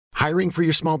Hiring for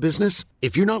your small business?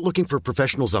 If you're not looking for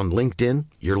professionals on LinkedIn,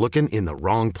 you're looking in the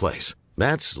wrong place.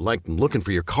 That's like looking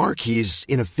for your car keys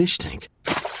in a fish tank.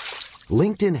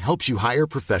 LinkedIn helps you hire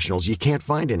professionals you can't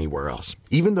find anywhere else,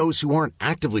 even those who aren't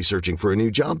actively searching for a new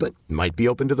job but might be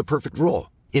open to the perfect role.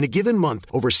 In a given month,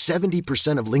 over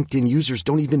 70% of LinkedIn users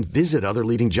don't even visit other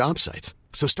leading job sites.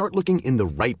 So start looking in the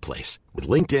right place. With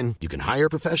LinkedIn, you can hire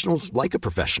professionals like a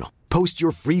professional. Post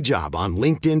your free job on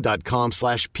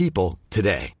linkedin.com/people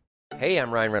today. Hey,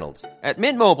 I'm Ryan Reynolds. At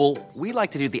Mint Mobile, we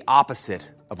like to do the opposite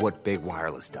of what Big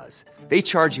Wireless does. They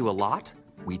charge you a lot,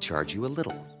 we charge you a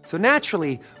little. So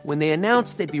naturally, when they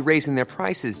announced they'd be raising their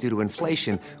prices due to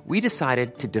inflation, we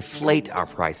decided to deflate our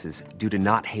prices due to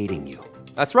not hating you.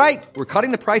 That's right. We're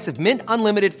cutting the price of Mint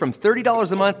Unlimited from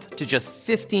 $30 a month to just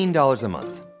 $15 a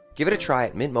month. Give it a try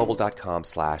at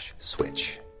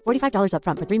mintmobile.com/switch. $45 up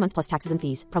front for 3 months plus taxes and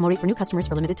fees. Promo rate for new customers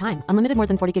for limited time. Unlimited more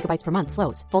than 40 gigabytes per month.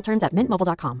 Slows full terms at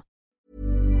mintmobile.com.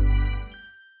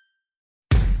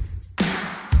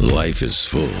 Life is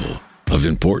full of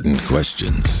important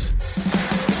questions.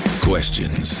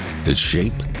 Questions that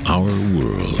shape our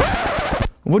world.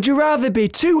 Would you rather be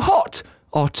too hot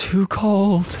or too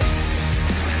cold?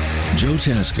 Joe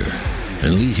Tasker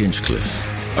and Lee Hinchcliffe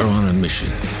are on a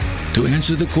mission to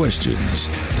answer the questions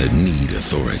that need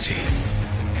authority.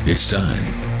 It's time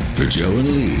for Joe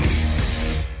and Lee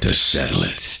to settle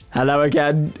it. Hello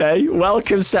again. Hey,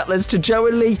 welcome, settlers, to Joe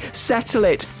and Lee Settle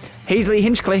It. He's Lee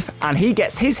Hinchcliffe, and he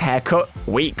gets his haircut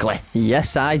weekly.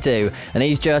 Yes, I do. And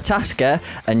he's Joe Tasker,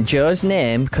 and Joe's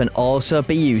name can also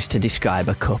be used to describe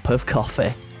a cup of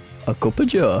coffee. A cup of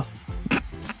Joe.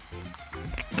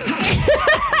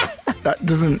 That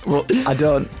doesn't... Well, I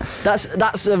don't...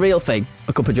 That's a real thing.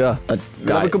 A cup of Joe. Have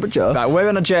a cup of Joe. Right, we're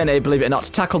on a journey, believe it or not,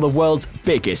 to tackle the world's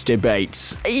biggest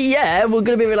debates. Yeah, we're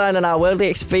going to be relying on our worldly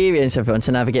experience, everyone,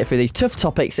 to navigate through these tough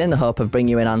topics in the hope of bringing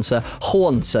you an answer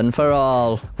once and for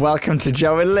all. Welcome to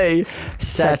Joe and Lee.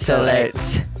 Settle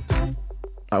it.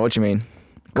 Right, what do you mean?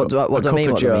 What do I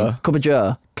mean? Cup of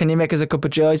Joe. Can you make us a cup of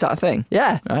Joe? Is that a thing?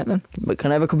 Yeah. Right then. But can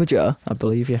I have a cup of Joe? I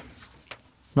believe you.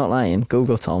 Not lying.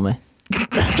 Google told me.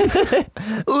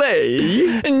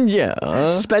 Lee, yeah.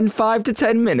 Spend 5 to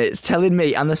 10 minutes telling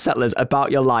me and the settlers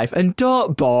about your life and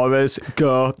don't bore us.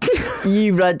 Go.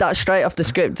 You read that straight off the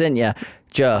script, didn't you?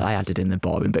 Joe, I added in the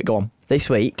boring bit. Go on. This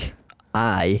week,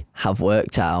 I have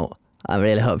worked out, I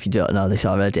really hope you don't know this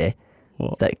already,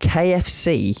 that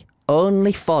KFC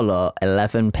only follow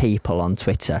 11 people on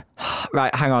Twitter.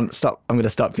 Right, hang on. Stop. I'm going to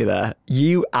stop you there.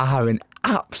 You are an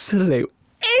absolute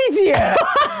idiot.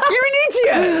 You're an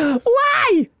idiot.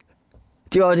 Why?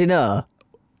 Do you already know?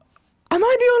 Am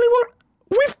I the only one?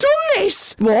 We've done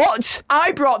this. What?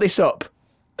 I brought this up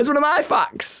as one of my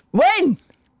facts. When?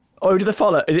 Or did they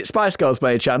follow? Is it Spice Girls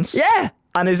by any chance? Yeah.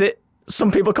 And is it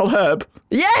some people called Herb?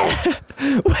 Yeah.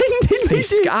 When did we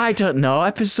do? I don't know.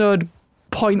 Episode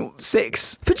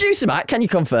 0.6. Producer Matt, can you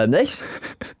confirm this?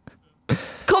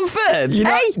 Confirmed. Do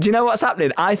hey? you know what's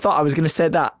happening? I thought I was going to say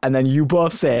that, and then you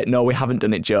both say, no, we haven't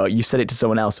done it, Joe. You said it to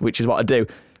someone else, which is what I do.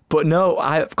 But no,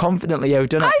 I confidently have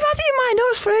done it. I've had it in my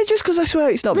notes for ages because I swear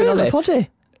it's not been on the potty.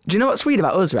 Do you know what's weird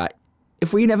about us, right?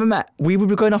 If we never met, we would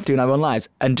be going off doing our own lives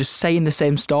and just saying the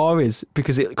same stories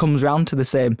because it comes round to the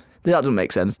same. That doesn't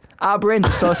make sense. Our brains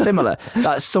are so similar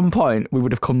that at some point we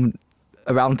would have come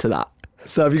around to that.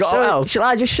 So have you got something else? Shall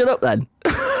I just shut up then?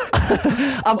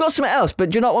 I've got something else, but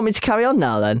do you not want me to carry on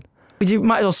now then? You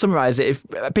might as well summarise it.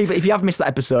 If you have missed that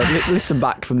episode, listen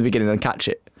back from the beginning and catch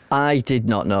it. I did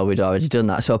not know we'd already done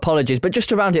that, so apologies. But just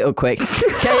to round it up quick,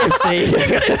 KFC. You're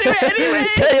going to do it anyway.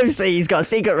 KFC's got a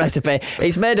secret recipe.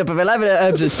 It's made up of 11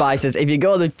 herbs and spices. If you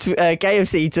go on the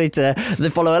KFC Twitter, they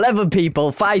follow 11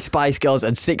 people, 5 Spice Girls,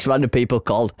 and 6 random people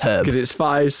called Herb. Because it's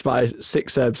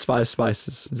 6 herbs, 5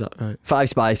 spices. Is that right? 5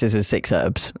 spices and 6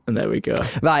 herbs. And there we go.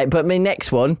 Right, but my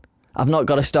next one, I've not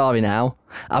got a story now.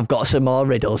 I've got some more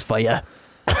riddles for you.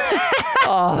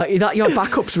 Oh, is that your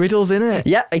backup's riddles, innit?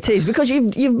 Yeah, it is, because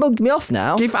you've mugged me off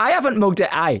now. I haven't mugged it.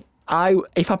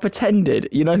 If I pretended,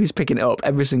 you know who's picking it up?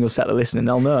 Every single settler listening,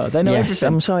 they'll know. They know everything.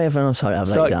 I'm sorry, everyone. I'm sorry. I've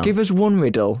let you down. So give us one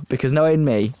riddle, because knowing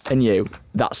me and you,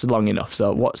 that's long enough.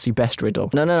 So what's your best riddle?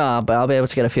 No, but I'll be able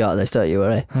to get a few out of this, don't you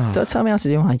worry. Don't tell me how to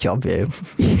do my job, you.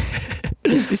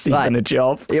 Is this even a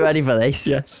job? You ready for this?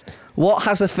 Yes. What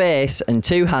has a face and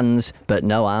 2 hands, but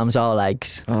no arms or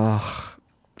legs? Oh...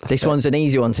 This one's an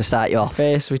easy one to start you off.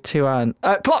 Face with 2 hands.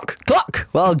 Clock!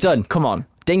 Well done. Come on.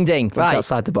 Ding, ding. Think right.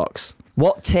 outside the box.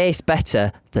 What tastes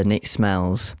better than it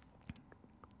smells?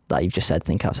 That you've just said,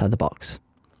 think outside the box.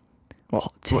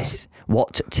 What tastes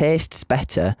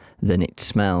better than it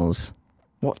smells?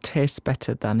 What tastes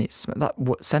better than it smells?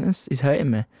 What sentence is hurting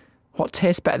me? What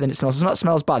tastes better than it smells? It's not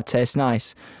smells bad, tastes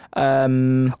nice.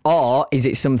 Or is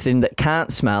it something that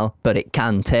can't smell but it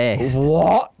can taste?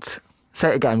 What? Say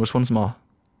it again, just once more.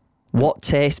 What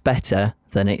tastes better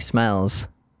than it smells?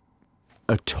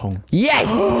 A tongue. Yes!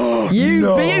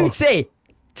 You beauty!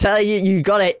 Tell you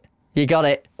got it. You got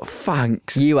it.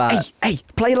 Thanks. You are. Hey,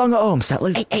 play along at home,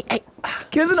 settlers. Hey.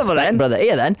 Give us another then. Brother,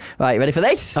 here then. Right, ready for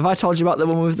this? Have I told you about the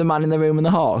one with the man in the room and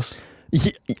the horse?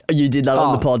 You did that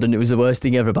on the Oh. pod and it was the worst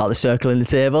thing ever about the circle in the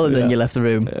table and then you left the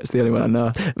room. Yeah, it's the only one I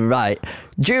know. Right.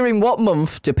 During what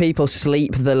month do people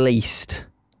sleep the least?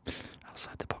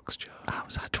 Outside the box, Joe.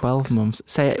 It's 12 months.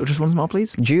 Say it just once more,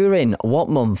 please. During what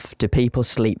month do people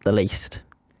sleep the least?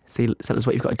 See, settlers,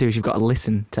 what you've got to do is you've got to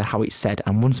listen to how it's said.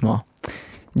 And once more.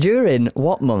 During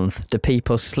what month do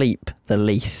people sleep the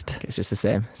least? It's just the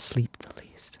same. Sleep the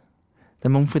least. The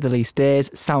month with the least days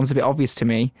sounds a bit obvious to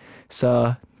me.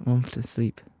 So, month to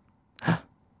sleep. Oh,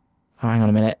 hang on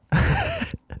a minute.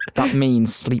 That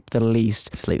means sleep the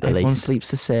least. Sleep the Everyone least.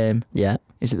 sleeps the same. Yeah.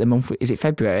 Is it the month? Is it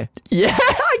February? Yeah,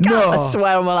 No. I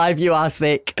swear on my life you are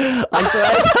sick. I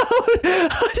swear down.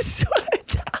 I swear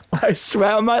down. I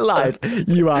swear on my life,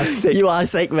 you are sick. You are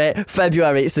sick, mate.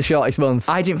 February, it's the shortest month.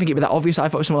 I didn't think it'd be that obvious. I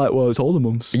thought it was something like, well, it's all the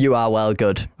months. You are well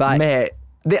good. Right. Mate,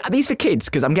 are these for kids?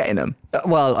 Because I'm getting them.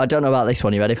 Well, I don't know about this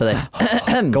one. You ready for this?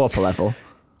 Go up a level.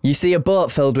 You see a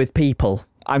boat filled with people.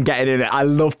 I'm getting in it. I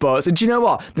love boats. And do you know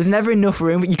what? There's never enough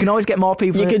room. You can always get more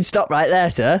people. You in. can stop right there,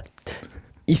 sir.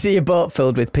 You see a boat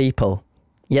filled with people,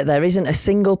 yet there isn't a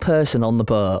single person on the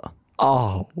boat.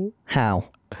 Oh. How?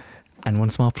 And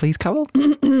once more, please, Carol.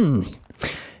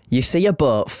 You see a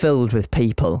boat filled with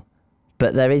people,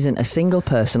 but there isn't a single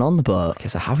person on the boat. Okay,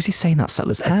 so how is he saying that,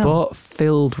 settlers? How? A boat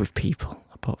filled with people.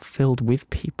 A boat filled with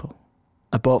people.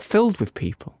 A boat filled with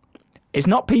people. It's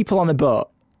not people on the boat.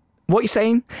 What are you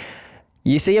saying?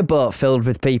 You see a boat filled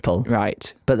with people,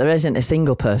 Right. but there isn't a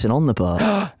single person on the boat.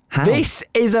 How? This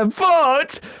is a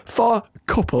boat for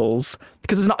couples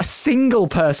because there's not a single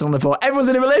person on the boat. Everyone's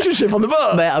in a relationship on the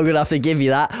boat. Mate, I'm going to have to give you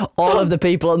that. All of the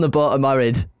people on the boat are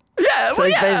married. Yeah, So well,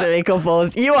 it's yeah. basically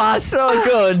couples. You are so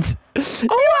good.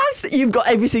 You've got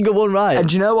every single one right. And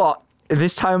do you know what?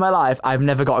 This time in my life, I've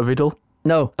never got a riddle.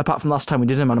 No, Apart from last time we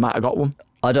did them, and I might have got one.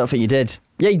 I don't think you did.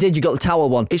 Yeah, you did. You got the towel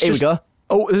one. It's Here just, we go.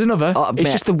 Oh, there's another. Oh, it's mate.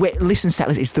 just the way. Listen,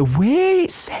 settlers. It's the way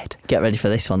it's said. Get ready for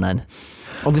this one then.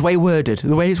 Or the way worded.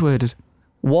 The way it's worded.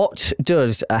 What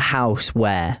does a house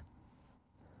wear?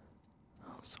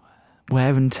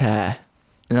 Wear and tear.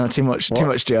 No, too much. Too What?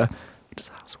 much, Joe. What does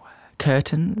the house wear?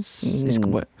 Curtains.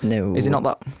 No. Is it not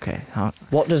that? Okay.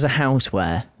 What does a house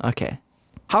wear? Okay.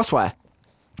 Houseware.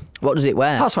 What does it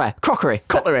wear? Houseware. Crockery.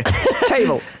 Cutlery.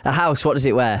 Table. A house, what does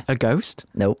it wear? A ghost.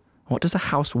 No. What does a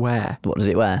house wear? What does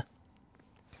it wear?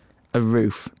 A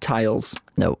roof. Tiles.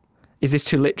 No. Is this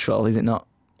too literal? Is it not?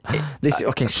 This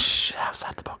okay. Shh.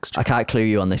 Outside the box, Joe. I can't clue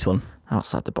you on this one.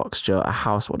 Outside the box, Joe. A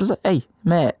house. What does it? Hey,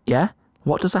 mate. Yeah.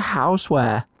 What does a house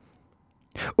wear?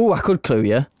 Oh, I could clue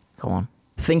you. Go on.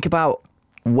 Think about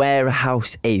where a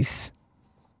house is.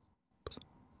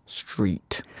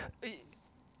 Street.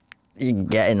 You can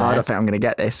get in I there. don't think I'm going to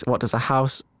get this. What does a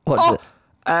house? What does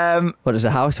Oh! what does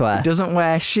a house wear? It doesn't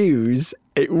wear shoes.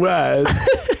 It wears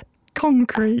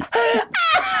concrete.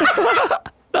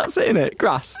 That's it, innit?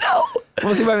 Grass. No.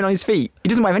 What's he wearing on his feet? He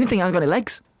doesn't wear anything. He hasn't got any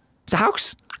legs. It's a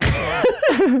house.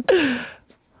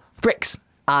 Bricks.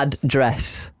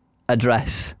 Address. A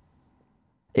dress.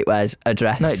 It wears a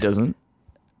dress. No, it doesn't.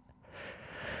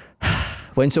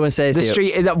 When someone says The to you,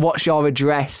 street is that. What's your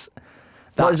address?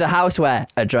 what does a house wear?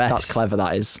 A dress. That's clever.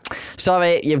 That is.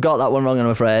 Sorry, you've got that one wrong, I'm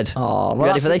afraid. Oh, well, You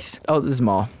ready that's- for this? Oh, there's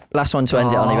more. Last one to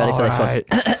end it on. Are you ready for this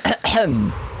Alright.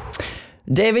 one?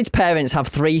 David's parents have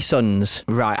 3 sons.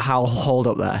 Right, I'll hold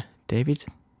up there. David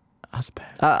has a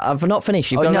parent. I've not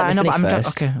finished. You've got to let me finish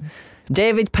first. Okay.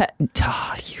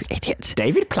 You idiot.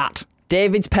 David Platt.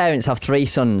 David's parents have 3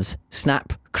 sons.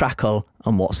 Snap, Crackle,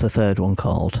 and what's the third one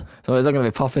called? So it's not going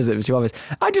to be Pop, is it? It's too obvious.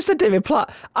 I just said David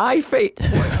Platt. I think.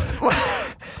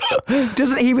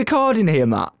 Doesn't he record in here,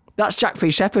 Matt? That's Jack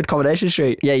Free Shepherd, Coronation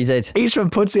Street. Yeah, you did. He's from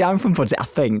Pudsey. I'm from Pudsey, I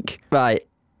think. Right.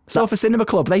 So for Cinema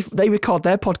Club, they record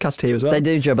their podcast here as well. They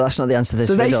do, Joe, but that's not the answer to this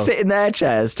So they riddle. sit in their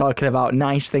chairs talking about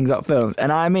nice things about films,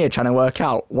 and I'm here trying to work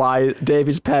out why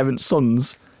David's parents'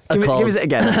 sons. Give us it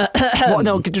again. What?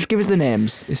 No, just give us the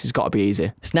names. This has got to be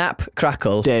easy. Snap,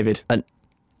 Crackle, David. and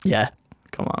yeah.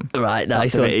 Come on. Right,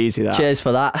 nice That's a one. bit easy, that. Cheers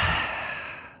for that.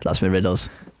 That's my riddles.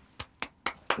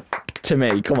 To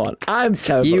me, come on. I'm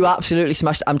terrible. You absolutely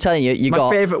smashed. I'm telling you, you My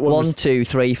got favourite one 1, was- 2,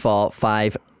 3, 4,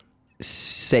 5,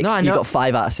 6. No, I You know. got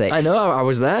 5 out of 6. I know, I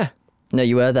was there. No,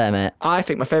 you were there, mate. I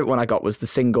think my favourite one I got was the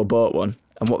single boat one.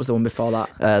 And what was the one before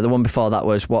that? The one before that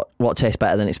was what tastes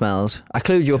better than it smells. I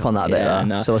clued you up on that a bit though,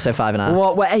 no. so we'll say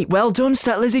 5.5. Well done,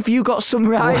 settlers, if you got some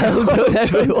right. Well done,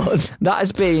 everyone. That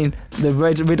has been the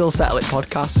Riddle Settle It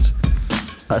podcast.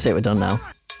 That's it, we're done now.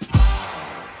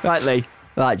 Right, Lee.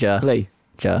 Right, Joe.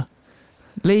 Joe.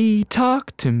 Lee,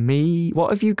 talk to me.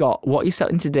 What have you got? What are you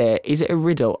settling today? Is it a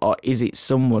riddle or is it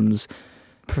someone's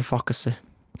profocracy?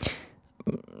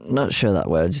 Not sure that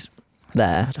word's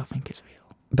there, I don't think it's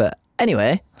real. but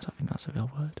anyway, I don't think that's a real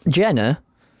word. Jenna,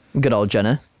 good old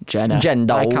Jenna. Jen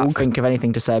Dog. I can't think of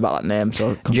anything to say about that name,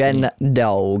 so continue. Jen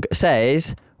Dog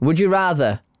says, would you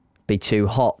rather be too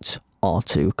hot or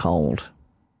too cold?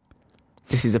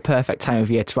 This is the perfect time of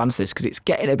year to answer this because it's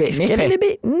getting a bit nippy. Getting a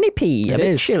bit nippy, a It bit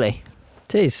is. chilly.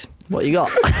 It is. What you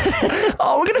got?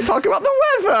 Oh, we're going to talk about the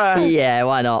weather. Yeah,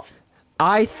 why not?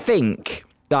 I think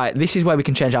this is where we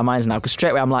can change our minds now because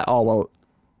straight away I'm like, oh, well,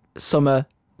 summer,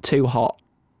 too hot,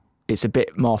 it's a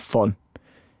bit more fun.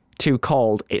 Too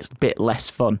cold, it's a bit less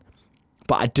fun.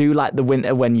 But I do like the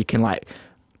winter when you can like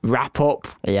wrap up,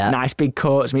 nice big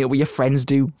coats, meet up with your friends,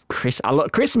 do I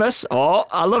love Christmas. Oh,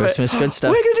 I love Christmas, it. good stuff.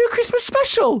 We're going to do a Christmas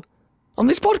special on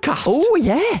this podcast. Oh,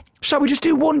 yeah. Shall we just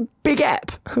do one big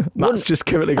ep? Matt's just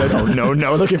currently going, oh,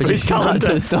 no, looking for his calendar.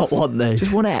 does not want this.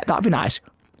 Just one ep, that'd be nice.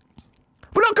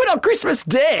 We're not going on Christmas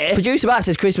Day. Producer Matt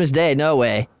says Christmas Day, no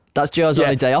way. That's Joe's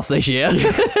only day off this year.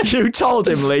 You told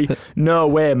him, Lee. No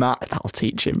way, Matt. That'll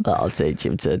teach him. That'll teach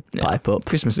him to pipe up.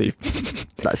 Christmas Eve.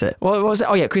 That's it. What was it?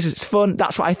 Oh, yeah, Christmas. It's fun.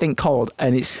 That's what I think cold.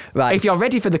 And it's Right. If you're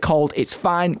ready for the cold, it's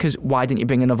fine, because why didn't you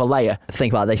bring another layer?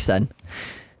 Think about this then.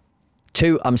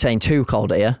 I'm saying too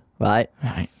cold here, right?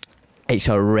 Right. It's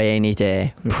a rainy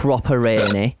day. Proper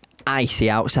rainy. Icy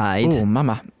outside. Oh,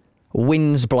 mama.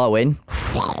 Wind's blowing.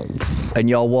 And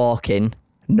you're walking.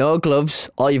 No gloves.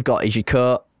 All you've got is your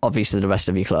coat. Obviously, the rest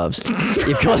of your clothes.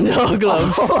 You've got no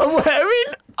gloves. All I'm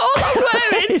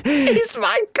wearing is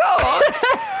my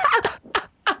coat.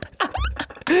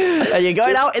 And you're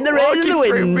going out in the rain and the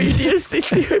Walking through wind. Media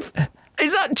City with...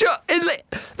 Is that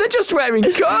they're just wearing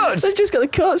coats. They've just got the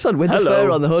coats on with the Hello.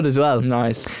 fur on the hood as well.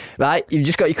 Nice. Right, you've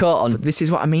just got your coat on. This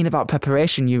is what I mean about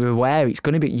preparation. You're aware. It's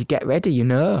going to be... You get ready, you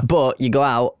know. But you go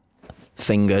out,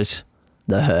 fingers,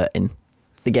 they're hurting.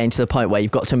 They're getting to the point where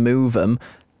you've got to move them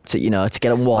to get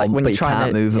them warm, Like when but you're you trying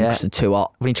can't to- move them yeah. because they're too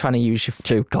hot, When you're trying to use your...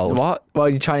 too cold. What? Well,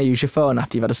 you're trying to use your phone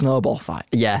after you've had a snowball fight.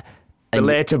 Yeah. And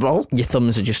Relatable. your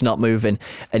thumbs are just not moving,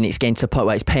 and it's getting to the point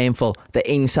where it's painful. The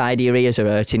inside of your ears are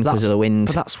hurting because of the wind.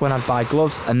 But that's when I'd buy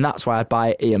gloves, and that's why I'd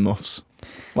buy earmuffs.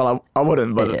 Well, I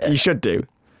wouldn't, but you should do.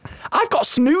 I've got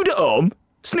Snood at home.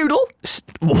 Snoodle?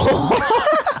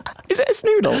 What? Is it a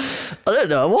snoodle? I don't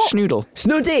know. What? Snoodle.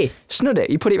 Snuddy. Snud it.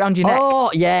 You put it around your neck. Oh,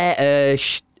 yeah.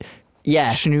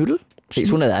 Yeah. Schnoodle?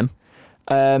 It's one of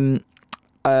them.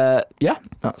 Yeah,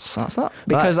 that's that.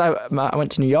 Because I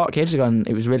went to New York ages ago and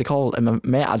it was really cold, and my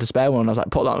mate had a spare one. I was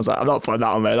like, put that on. I was like, I'm not putting that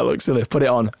on, mate. That looks silly. Put it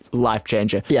on. Life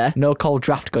changer. Yeah. No cold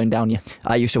draft going down you.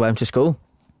 I used to wear them to school.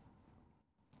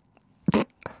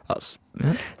 That's...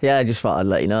 Yeah, I just thought I'd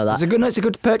let you know that. It's a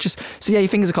good purchase. So yeah, your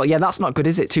fingers are cold. Yeah, that's not good,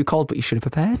 is it? Too cold, but you should have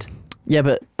prepared. Yeah,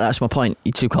 but that's my point.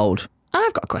 You're too cold.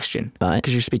 I've got a question. Right.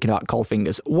 Because you're speaking about cold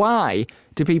fingers. Why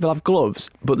do people have gloves,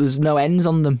 but there's no ends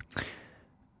on them?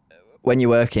 When you're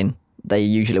working, they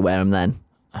usually wear them then,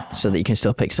 so that you can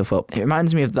still pick stuff up. It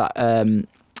reminds me of that,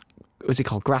 what's it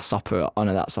called? Grasshopper. Oh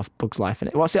no, that's off Bug's Life,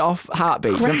 innit? What's it off?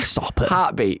 Heartbeat. Grasshopper?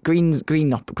 Heartbeat.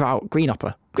 Greenhopper. Green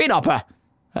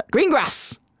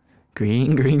grass.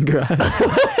 Green grass.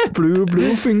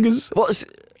 blue fingers. What's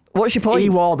your point? He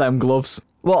wore them gloves.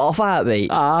 What, off Heartbeat?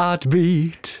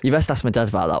 Heartbeat. You best ask my dad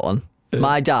about that one.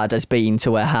 My dad has been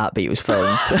to where Heartbeat was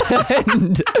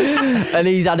filmed, and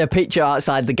he's had a picture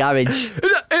outside the garage.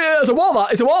 It's a wall,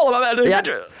 that. It's a wall. Yeah.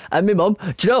 And my mum,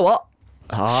 do you know what?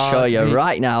 I'll show you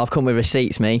right now. I've come with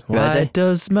receipts, me. Why Ready?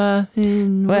 does my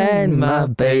When my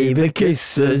baby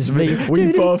kisses me.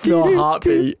 We both know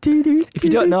Heartbeat. If you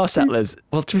don't know Settlers,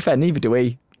 well, to be fair, neither do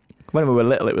we. When we were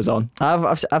little, it was on.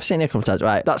 I've seen it a couple of times.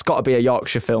 Right. That's got to be a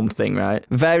Yorkshire filmed thing, right?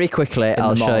 Very quickly,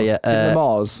 I'll show you. Is it in the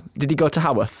Moors? Did he go to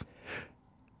Haworth?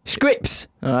 Scripps.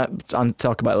 All right, I'll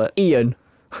talk about it later. Ian.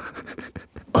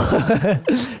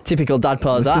 Typical dad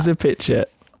pose. This That is a picture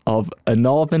of a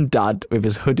northern dad with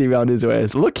his hoodie around his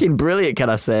waist, looking brilliant, can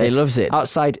I say? He loves it.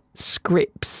 Outside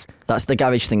Scripps. That's the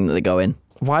garage thing that they go in,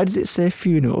 Why does it say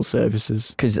funeral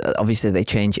services? because obviously they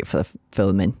change it for the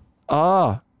filming.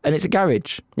 Oh, and it's a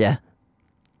garage. Yeah.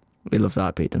 He loves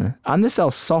Heartbeat, doesn't he? And they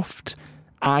sell soft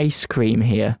ice cream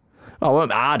here. Oh, I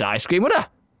won't hard ice cream, would I?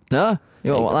 No,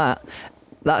 you won't want that.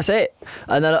 That's it.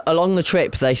 And then along the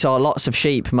trip, they saw lots of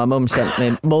sheep. My mum sent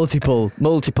me multiple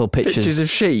pictures of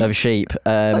sheep.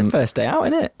 Like first day out,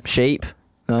 innit? Sheep.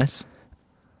 Nice.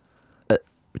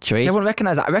 Trees. Everyone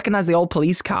recognise that. I recognise the old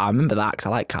police car. I remember that because I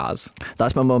like cars.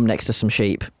 That's my mum next to some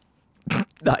sheep.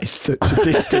 That is such a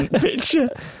distant picture.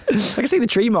 I can see the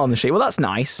tree more on the sheep. Well, that's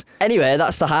nice. Anyway,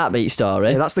 that's the heartbeat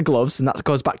story. Yeah, that's the gloves, and that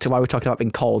goes back to why we're talking about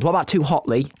being cold. What about too hot,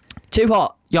 Lee? Too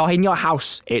hot. You're in your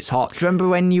house. It's hot. Do you remember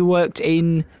when you worked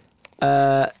in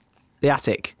the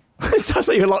attic? Sounds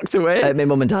like you're locked away. At my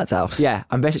mum and dad's house. Yeah,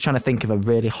 I'm basically trying to think of a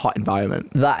really hot environment.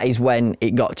 That is when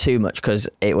it got too much because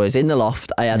it was in the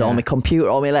loft. I had all my computer,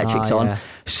 all my electrics on.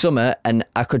 Summer, and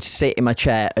I could sit in my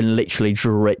chair and literally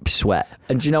drip sweat.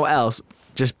 And do you know what else?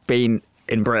 Just being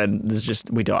in Britain,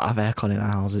 we don't have aircon in our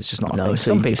house. It's just not a thing. So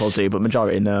some people do, but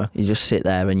majority no. You just sit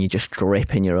there and you just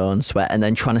drip in your own sweat, and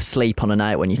then trying to sleep on a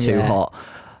night when you're too hot.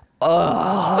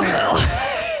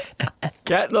 Oh.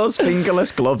 Get those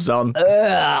fingerless gloves on.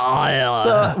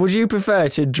 So, would you prefer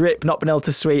to drip, not being able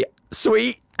to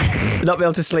not be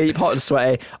able to sleep, hot and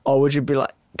sweaty, or would you be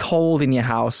like cold in your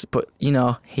house, but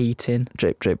heating?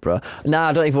 Drip, bro. Nah,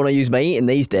 I don't even want to use my heating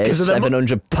these days.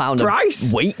 £700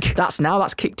 price a week.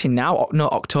 That's kicked in now. No,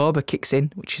 October kicks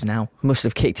in, which is now. Must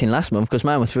have kicked in last month because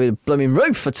mine were through the blooming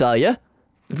roof, I tell you.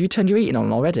 Have you turned your heating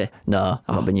on already? No,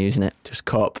 I've not been using it. Just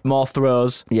cup. More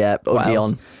throws. Yeah, hoodie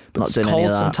on. But not doing any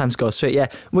of that. Sometimes goes straight, yeah.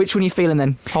 Which one are you feeling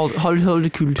then? Hold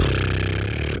the cool.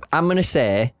 I'm going to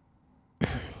say...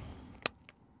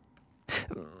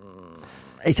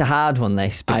 It's a hard one,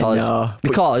 this, because... I know,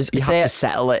 because you have to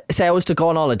settle it. Say I was to go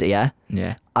on holiday, yeah?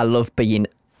 Yeah. I love being...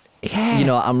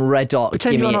 Yeah. I'm red hot.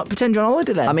 Pretend you're on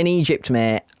holiday then. I'm in Egypt,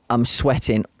 mate. I'm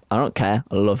sweating. I don't care.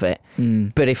 I love it.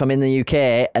 But if I'm in the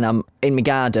UK and I'm in my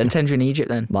garden... Pretend you're in Egypt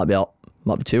then. Might be hot.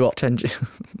 Might be too hot. Pretend you're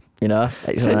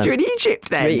in Egypt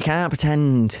then. But you can't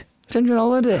pretend. Pretend you're on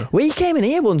holiday. We came in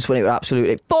here once when it was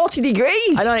absolutely 40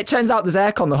 degrees. I know, it turns out there's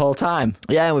aircon the whole time.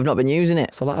 Yeah, we've not been using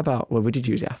it. So that about... Well, we did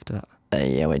use it after that.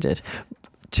 Yeah, we did.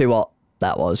 Too hot,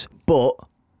 that was. But,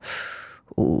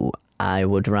 I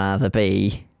would rather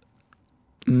be...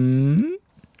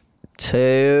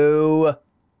 Too...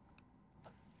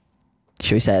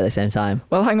 Should we say it at the same time?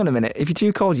 Well, hang on a minute. If you're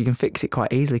too cold, you can fix it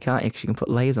quite easily, can't you? Because you can put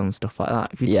layers on and stuff like that.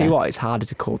 If you're too hot, it's harder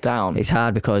to cool down. It's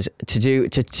hard because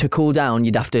to cool down,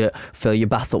 you'd have to fill your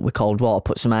bath up with cold water,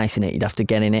 put some ice in it, you'd have to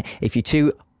get in it. If you're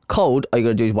too cold, all you got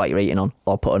to do is what you're eating on,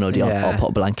 or put an hoodie on, or put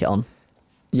a blanket on.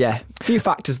 Yeah, a few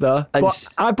factors though. But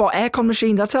I bought aircon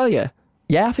machines, I tell you.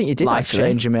 Yeah, I think you did. Life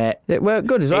changer, mate. It worked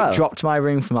good as well. It dropped my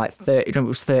room from like 30, it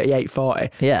was 38, 40,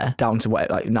 down to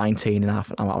like 19 and a half.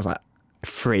 And I was like,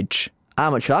 fridge. How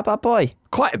much for that bad boy?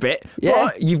 Quite a bit. Yeah.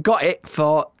 But you've got it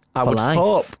for I would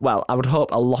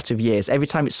hope a lot of years. Every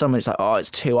time it's summer, it's like, oh,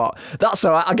 it's too hot. That's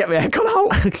all right. I'll get my aircon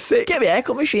out. Sick. Get my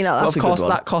aircon machine out. That's a good one.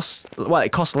 That costs, well,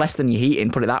 it costs less than your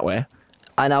heating, put it that way.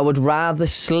 And I would rather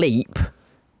sleep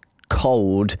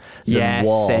cold than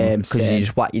warm. Same. Because you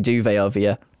just whack your duvet over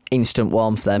you. Instant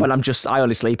warmth then. Well, I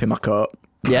only sleep in my coat.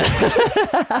 Yeah.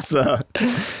 So,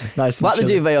 nice and whack the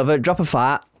duvet over, drop a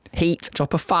fart, heat.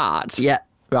 Drop a fart? Yeah.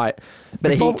 Right.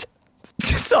 Bit of heat.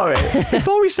 Sorry,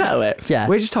 before we settle it, yeah,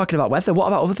 we're just talking about weather. What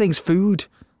about other things? Food?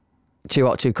 Too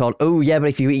hot, too cold. Oh, yeah, but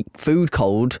if you eat food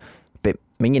cold, bit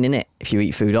minging, innit? If you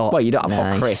eat food hot. Well, you don't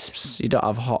have hot crisps. You don't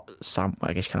have hot sandwich.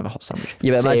 I guess you can have a hot sandwich.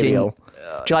 Yeah, but cereal.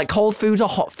 Imagine... Do you like cold foods or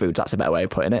hot foods? That's a better way of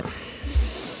putting it.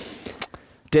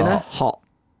 Dinner? Hot.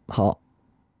 Hot.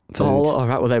 Food. Oh, all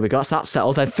right, well, there we go. That's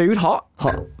settled. Then food hot.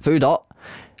 Hot. Food hot.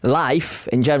 Life,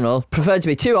 in general, preferred to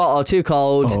be too hot or too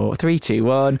cold. Oh, 3, 2,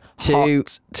 1.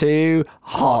 Too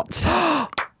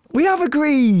hot. We have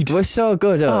agreed. We're so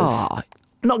good, us. Oh,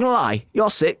 not going to lie,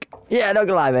 you're sick. Yeah, not going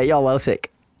to lie, mate. You're well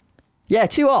sick. Yeah,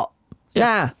 too hot. Yeah.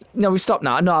 Nah. No, we stopped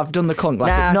now. No, I've done the clunk. No,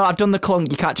 I've done the clunk.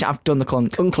 You can't. I've done the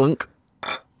clunk. Unclunk.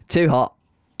 Too hot.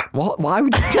 What? Why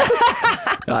would you do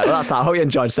that? Right, well, that's that. I hope you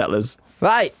enjoyed Settlers.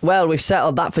 Right, well, we've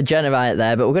settled that for Jenna right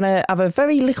there, but we're going to have a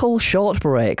very little short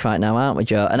break right now, aren't we,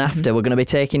 Joe? And after, we're going to be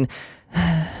taking...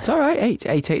 It's all right,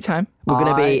 8 time. We're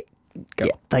going to be... Go.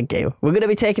 Yeah, thank you. We're going to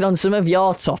be taking on some of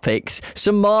your topics,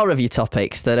 some more of your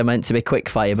topics that are meant to be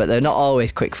quickfire, but they're not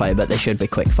always quickfire, but they should be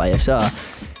quickfire. So,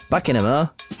 back in a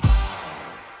mo.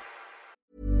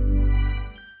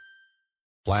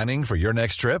 Planning for your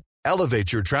next trip?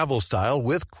 Elevate your travel style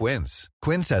with Quince.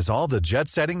 Quince has all the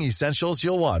jet-setting essentials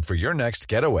you'll want for your next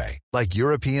getaway, like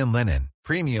European linen,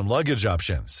 premium luggage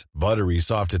options, buttery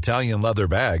soft Italian leather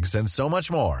bags, and so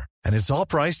much more. And it's all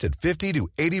priced at 50 to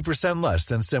 80% less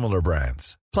than similar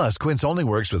brands. Plus, Quince only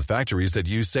works with factories that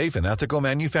use safe and ethical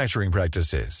manufacturing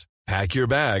practices. Pack your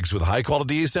bags with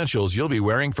high-quality essentials you'll be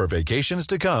wearing for vacations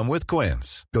to come with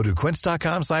Quince. Go to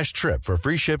quince.com/trip for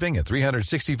free shipping and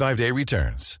 365-day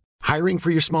returns. Hiring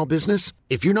for your small business?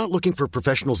 If you're not looking for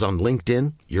professionals on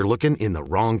LinkedIn, you're looking in the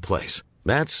wrong place.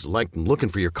 That's like looking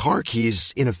for your car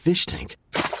keys in a fish tank.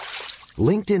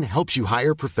 LinkedIn helps you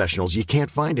hire professionals you can't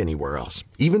find anywhere else,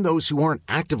 even those who aren't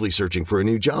actively searching for a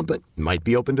new job but might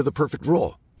be open to the perfect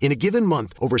role. In a given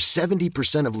month, over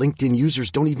 70% of LinkedIn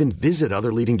users don't even visit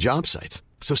other leading job sites.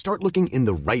 So start looking in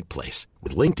the right place.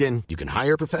 With LinkedIn, you can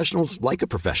hire professionals like a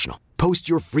professional. Post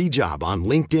your free job on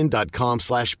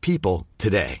linkedin.com/people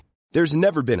today. There's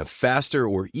never been a faster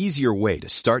or easier way to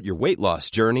start your weight loss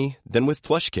journey than with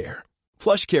PlushCare.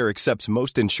 PlushCare accepts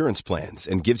most insurance plans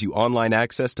and gives you online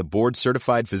access to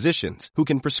board-certified physicians who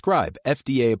can prescribe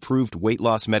FDA-approved weight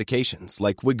loss medications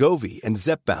like Wegovy and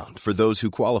Zepbound for those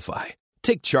who qualify.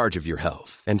 Take charge of your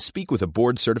health and speak with a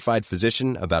board-certified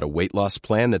physician about a weight loss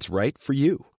plan that's right for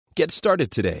you. Get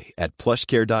started today at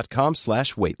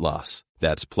plushcare.com/weight loss.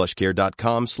 That's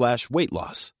plushcare.com/weight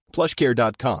loss.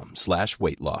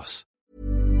 plushcare.com/weight loss.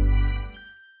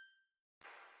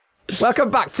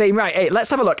 Welcome back, team. Right, hey, let's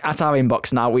have a look at our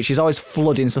inbox now, which is always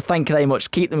flooding, so thank you very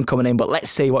much. Keep them coming in, but let's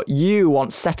see what you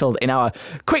want settled in our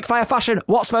quickfire fashion.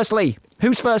 What's first, Lee?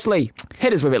 Who's first, Lee?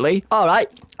 Hit us with it, Lee. All right.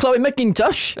 Chloe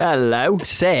McIntosh. Hello.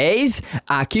 Says,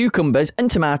 are cucumbers and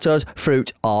tomatoes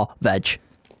fruit or veg?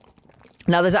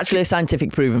 Now, there's actually a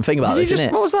scientific proven thing about this, isn't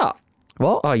it? What was that?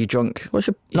 What? Oh, you drunk?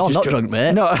 No, I'm not drunk,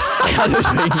 mate. No. I had a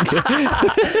drink.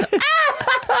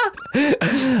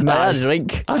 Nice. I had a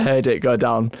drink. I heard it go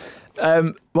down.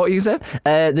 What were you saying?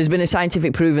 There's been a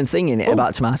scientific proven thing in it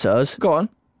about tomatoes. Go on.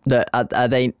 That are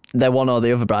they're one or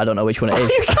the other, but I don't know which one it is.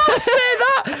 You can't say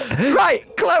that.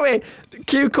 Right, Chloe.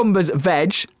 Cucumbers,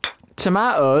 veg.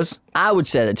 Tomatoes. I would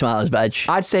say that tomatoes veg.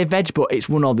 I'd say veg, but it's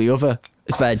one or the other.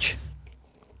 It's veg.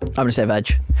 I'm going to say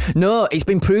veg. No, it's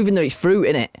been proven that it's fruit,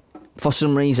 innit? For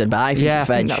some reason, but I think it's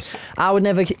veg. I would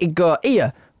never go,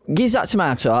 here, give that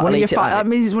tomato. I'll eat it like that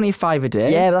means it's one of your 5 a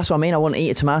day. Yeah, but that's what I mean. I wouldn't eat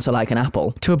a tomato like an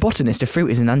apple. To a botanist, a fruit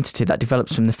is an entity that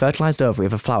develops from the fertilised ovary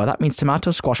of a flower. That means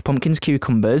tomatoes, squash, pumpkins,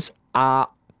 cucumbers are...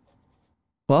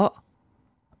 What?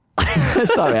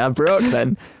 Sorry, I broke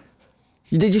then.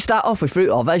 Did you start off with fruit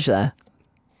or veg there?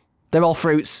 They're all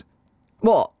fruits.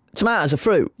 What? Tomatoes are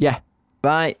fruit? Yeah.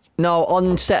 Right. No,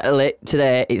 on Settle It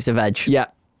today, it's a veg. Yeah.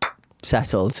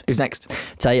 Settled. Who's next?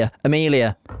 Tell you,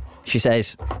 Amelia, she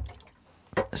says...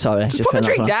 Sorry. Just put the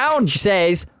drink down. She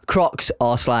says, Crocs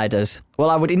or sliders. Well,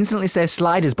 I would instantly say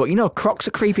sliders, but, you know, Crocs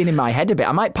are creeping in my head a bit.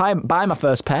 I might buy my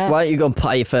first pair. Why don't you go and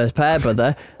buy your first pair,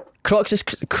 brother? Crocs are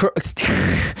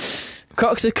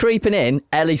creeping in.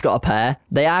 Ellie's got a pair.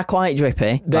 They are quite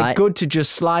drippy. They're good to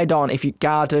just slide on if you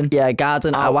garden. Yeah,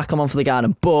 garden. I whack them on for the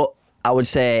garden. But I would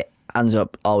say, hands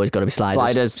up, always got to be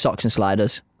sliders. Socks and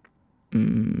sliders.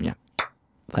 Yeah.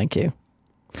 Thank you.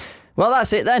 Well,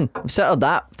 that's it then. We've settled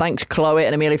that. Thanks, Chloe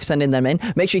and Amelia, for sending them in.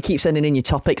 Make sure you keep sending in your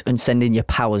topics and send in your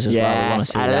powers as well. We want to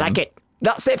see them. Like it.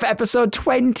 That's it for episode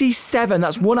 27.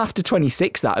 That's one after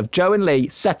 26, that, of Joe and Lee.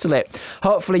 Settle it.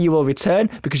 Hopefully you will return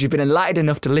because you've been enlightened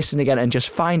enough to listen again and just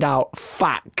find out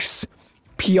facts.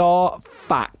 Pure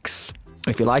facts.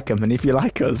 If you like them and if you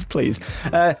like us, please.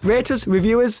 Rate us,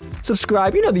 review us,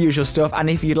 subscribe, you know the usual stuff.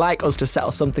 And if you'd like us to settle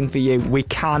something for you, we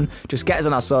can. Just get us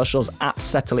on our socials at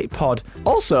Settle It Pod.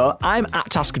 Also, I'm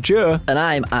at Tasker Joe. And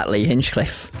I'm at Lee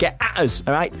Hinchcliffe. Get at us,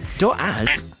 all right? Don't at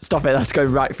us. Stop it, that's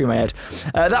going right through my head.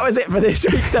 That was it for this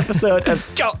week's episode of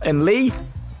Joe and Lee.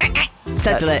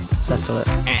 Settle it. Settle it.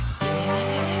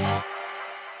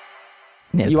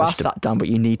 You are sat down, but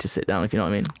you need to sit down, if you know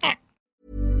what I mean.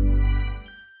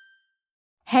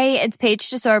 Hey, it's Paige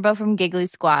DeSorbo from Giggly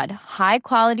Squad. High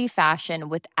quality fashion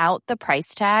without the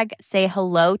price tag. Say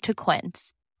hello to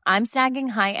Quince. I'm snagging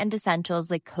high-end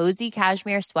essentials like cozy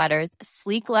cashmere sweaters,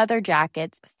 sleek leather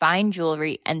jackets, fine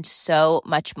jewelry, and so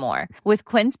much more. With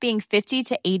Quince being 50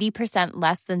 to 80%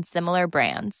 less than similar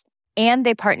brands. And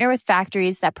they partner with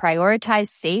factories that prioritize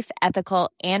safe, ethical,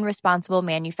 and responsible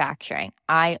manufacturing.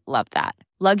 I love that.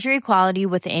 Luxury quality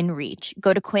within reach.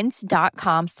 Go to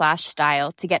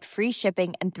quince.com/style to get free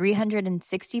shipping and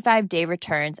 365-day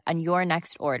returns on your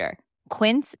next order.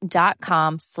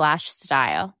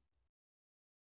 Quince.com/style.